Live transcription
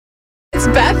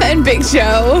It's Beth and Big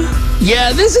Joe.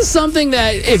 Yeah, this is something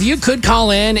that if you could call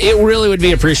in, it really would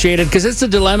be appreciated because it's a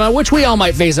dilemma, which we all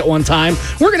might face at one time.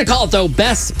 We're going to call it, though,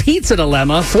 Best Pizza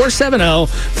Dilemma,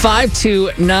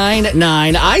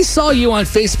 470-5299. I saw you on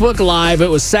Facebook Live. It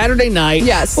was Saturday night.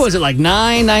 Yes. What was it, like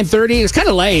 9:30? It was kind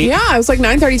of late. Yeah, it was like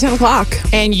 9:30, 10 o'clock.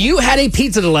 And you had a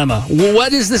pizza dilemma.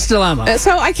 What is this dilemma?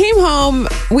 So I came home.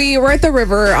 We were at the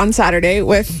river on Saturday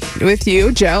with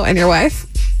you, Joe, and your wife.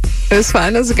 It was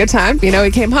fun. It was a good time. You know,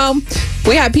 we came home.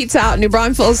 We had pizza out in New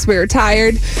Braunfels. We were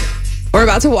tired. We're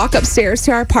about to walk upstairs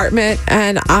to our apartment,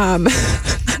 and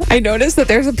I noticed that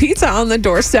there's a pizza on the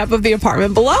doorstep of the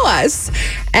apartment below us.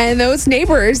 And those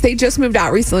neighbors, they just moved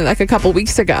out recently, like a couple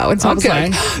weeks ago. And so I was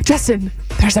like, Justin,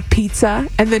 there's a pizza,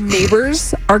 and the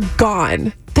neighbors are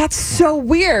gone. That's so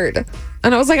weird.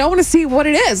 And I was like, I want to see what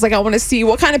it is. Like, I want to see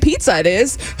what kind of pizza it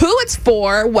is, who it's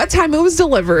for, what time it was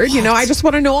delivered. What? You know, I just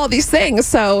want to know all these things.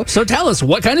 So tell us,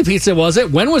 what kind of pizza was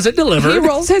it? When was it delivered? He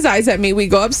rolls his eyes at me. We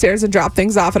go upstairs and drop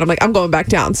things off. And I'm like, I'm going back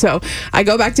down. So I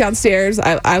go back downstairs.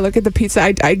 I look at the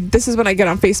pizza. This is when I get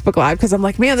on Facebook Live because I'm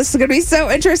like, man, this is going to be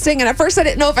so interesting. And at first I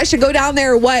didn't know if I should go down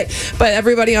there or what. But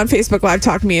everybody on Facebook Live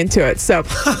talked me into it. So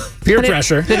peer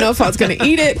pressure. Didn't know if I was going to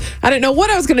eat it. I didn't know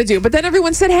what I was going to do. But then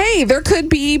everyone said, hey, there could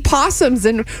be possums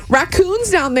and raccoons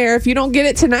down there if you don't get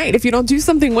it tonight, if you don't do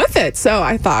something with it. So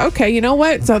I thought, okay, you know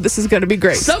what? So this is going to be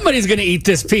great. Somebody's going to eat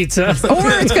this pizza. Or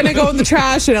it's going to go in the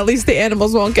trash and at least the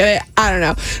animals won't get it. I don't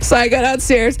know. So I go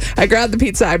downstairs, I grab the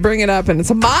pizza, I bring it up, and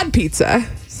it's a mod pizza.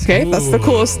 Okay, that's the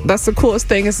coolest. That's the coolest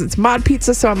thing is it's mod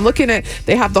pizza. So I'm looking at,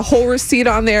 they have the whole receipt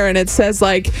on there, and it says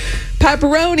like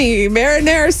pepperoni,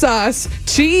 marinara sauce,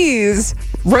 cheese,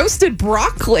 roasted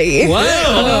broccoli. Wow.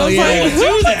 And I was like,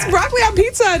 who puts broccoli on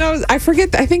pizza? And I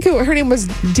forget. I think her name was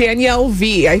Danielle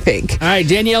V. I think. All right,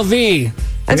 Danielle V.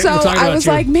 And so I was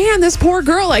like, man, this poor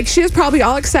girl, like she was probably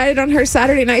all excited on her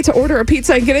Saturday night to order a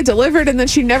pizza and get it delivered. And then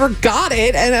she never got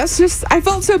it. And that's just, I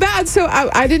felt so bad. So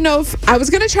I didn't know if I was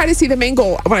going to try to see the main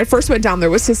goal when I first went down there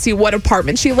was to see what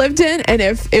apartment she lived in. And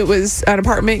if it was an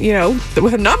apartment, you know,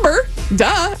 with a number,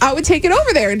 I would take it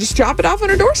over there and just drop it off on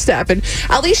her doorstep. And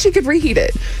at least she could reheat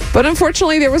it. But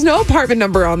unfortunately, there was no apartment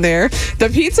number on there. The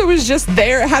pizza was just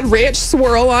there. It had ranch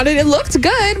swirl on it. It looked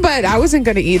good, but I wasn't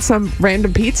going to eat some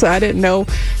random pizza. I didn't know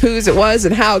whose it was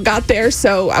and how it got there,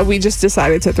 so we just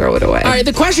decided to throw it away. All right,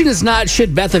 the question is not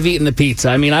should Beth have eaten the pizza.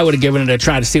 I mean, I would have given it a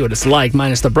try to see what it's like,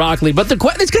 minus the broccoli, but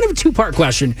it's kind of a two-part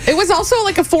question. It was also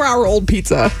like a 4-hour-old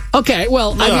pizza. Okay,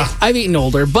 well, I've eaten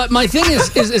older, but my thing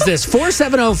is this,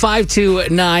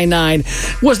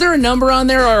 470-5299. Was there a number on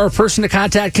there or a person to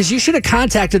contact? Because you should have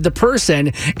contacted the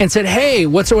person and said, hey,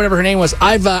 whatever her name was,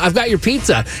 I've got your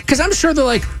pizza. Because I'm sure they're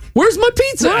like, where's my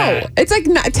pizza? No, it's like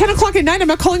 10 o'clock at night. I'm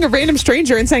not calling a random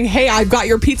stranger and saying, hey, I've got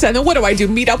your pizza. And then what do?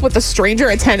 Meet up with a stranger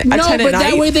at 10 at night? No, but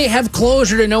that way they have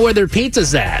closure to know where their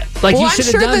pizza's at. Like, well, you should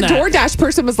have done that. I'm sure the DoorDash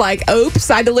person was like, oops,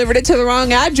 I delivered it to the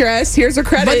wrong address. Here's a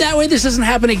credit. But that way this doesn't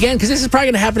happen again, because this is probably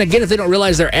going to happen again if they don't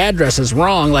realize their address is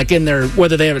wrong, like in their,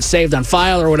 whether they have it saved on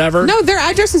file or whatever. No, their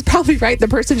address is probably right. The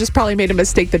person just probably made a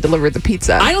mistake that delivered the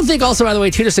pizza. I don't think also, by the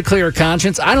way, too, just to clear your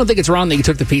conscience, I don't think it's wrong that you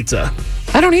took the pizza.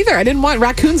 I don't either. I didn't want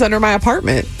raccoons under my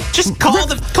apartment. Just call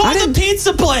the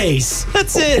pizza place.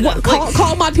 That's it.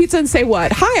 Call Mod Pizza and say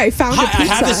what? Hi, I found a pizza. I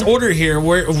have this order here.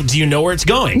 Where do you know where it's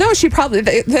going? No, she probably.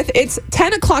 It's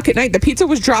 10 o'clock at night. The pizza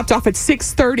was dropped off at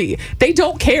 6:30. They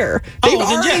don't care. They've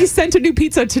already sent a new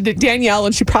pizza to Danielle,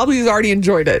 and she probably has already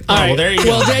enjoyed it. All right. Well, there you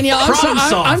go. Well, Danielle,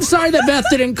 I'm sorry that Beth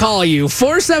didn't call you.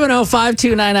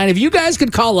 470-5299. If you guys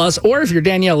could call us, or if you're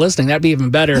Danielle listening, that'd be even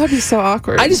better. That'd be so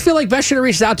awkward. I just feel like Beth should have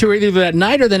reached out to her either that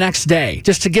night or the next day,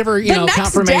 just to give her,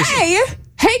 confirmation. Day?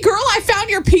 Hey, girl, I found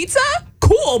your pizza?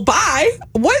 Cool, bye.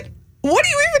 What do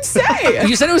you even say?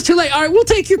 You said it was too late. All right, we'll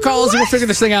take your calls and we'll figure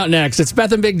this thing out next. It's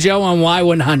Beth and Big Joe on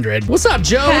Y100. What's up,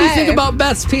 Joe? What do you think about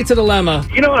Beth's pizza dilemma?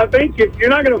 You know, I think if you're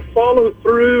not going to follow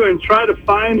through and try to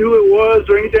find who it was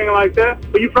or anything like that,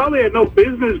 but you probably had no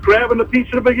business grabbing the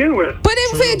pizza to begin with. But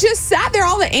if it just sat there,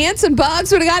 all the ants and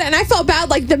bugs would have got it. And I felt bad,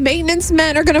 like the maintenance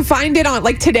men are going to find it on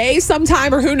like today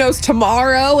sometime or who knows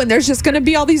tomorrow, and there's just going to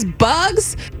be all these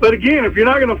bugs. But again, if you're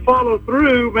not going to follow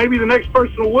through, maybe the next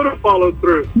person would have followed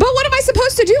through. But what am I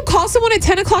supposed to do? Call someone at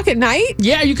 10 o'clock at night?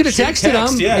 Yeah, you could have texted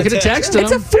them. Yeah, you could have texted them.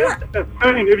 It's a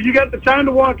I mean, if you got the time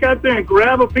to walk out there and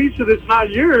grab a pizza that's not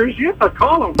yours, yeah,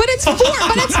 call them. But it's 4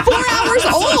 hours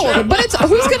old. But it's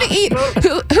who's going to eat?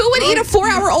 Who would eat a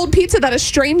 4-hour-old pizza that a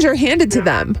stranger handed to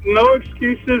them? No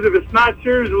excuses. If it's not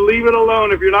yours, leave it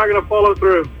alone if you're not going to follow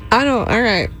through. I don't. All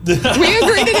right. We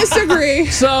agree to disagree.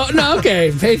 So, no,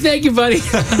 okay. Hey, thank you, buddy.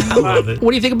 Love it.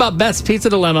 What do you think about Beth's pizza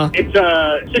dilemma? It's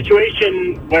a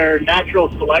situation where natural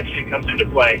selection comes into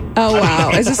play. Oh, wow.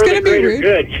 It's Is this for going to the be greater rude?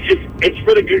 good. It's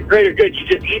for the greater good. You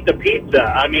just eat the pizza.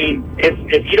 I mean,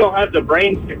 if you don't have the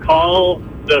brains to call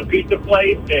the pizza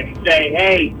place and say,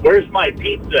 hey, where's my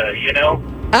pizza, you know?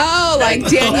 Oh, like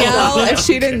Danielle, if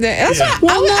she didn't. That's not,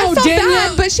 Well, I no, felt Danielle-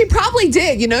 bad, but she probably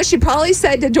did. You know, she probably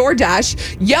said to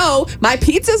DoorDash, yo, my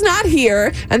pizza's not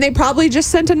here. And they probably just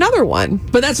sent another one.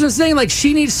 But that's what I'm saying. Like,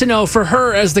 she needs to know for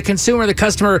her as the consumer, the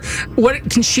customer, what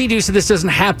can she do so this doesn't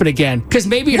happen again? Because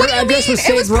maybe her What do you address mean? was It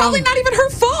saved was wrong. probably not even her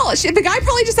fault. The guy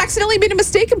probably just accidentally made a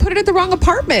mistake and put it at the wrong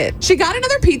apartment. She got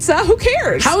another pizza. Who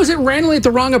cares? How is it randomly at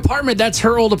the wrong apartment? That's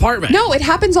her old apartment. No, it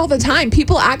happens all the time.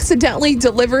 People accidentally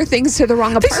deliver things to the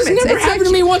wrong This has apartments. never happened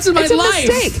to me once in my it's life. a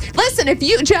mistake. Listen, if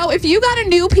you got a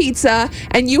new pizza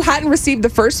and you hadn't received the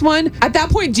first one, at that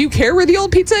point, do you care where the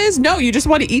old pizza is? No, you just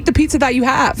want to eat the pizza that you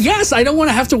have. Yes, I don't want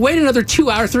to have to wait another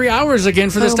 3 hours again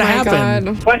for this Oh to my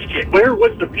happen. God. Question, where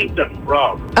was the pizza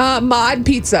from? Mod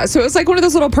pizza. So it was like one of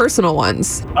those little personal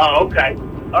ones. Oh, okay.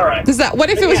 All right. Does that? What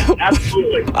if it was? Yeah,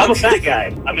 absolutely. I'm a fat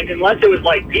guy. I mean, unless it was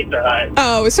like Pizza Hut.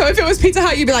 Oh, so if it was Pizza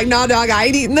Hut, you'd be like, "No, dog, I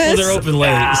ain't eating Well, this." they're open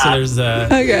late, so there's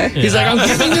Okay. He's like, I'm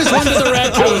giving this one to the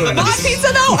raccoon. Mod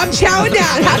pizza though, I'm chowing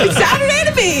down. Happy Saturday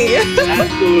to me.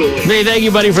 Absolutely. Hey, thank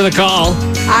you, buddy, for the call.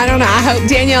 I don't know. I hope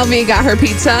Danielle V got her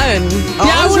pizza and all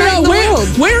Yeah, I is want right in to the know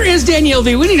world. where is Danielle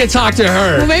V? We need to talk to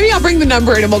her. Well, maybe I'll bring the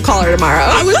number in and we'll call her tomorrow.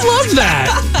 I would love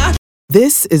that.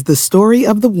 This is the story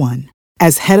of the one.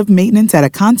 As head of maintenance at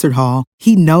a concert hall,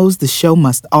 he knows the show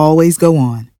must always go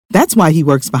on. That's why he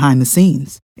works behind the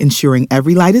scenes, ensuring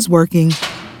every light is working,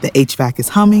 the HVAC is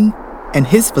humming, and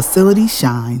his facility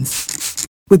shines.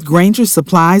 With Grainger's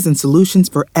supplies and solutions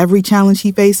for every challenge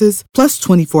he faces, plus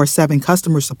 24/7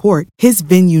 customer support, his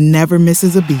venue never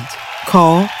misses a beat.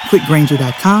 Call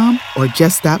quickgrainger.com or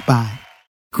just stop by.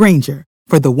 Grainger,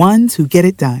 for the ones who get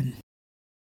it done.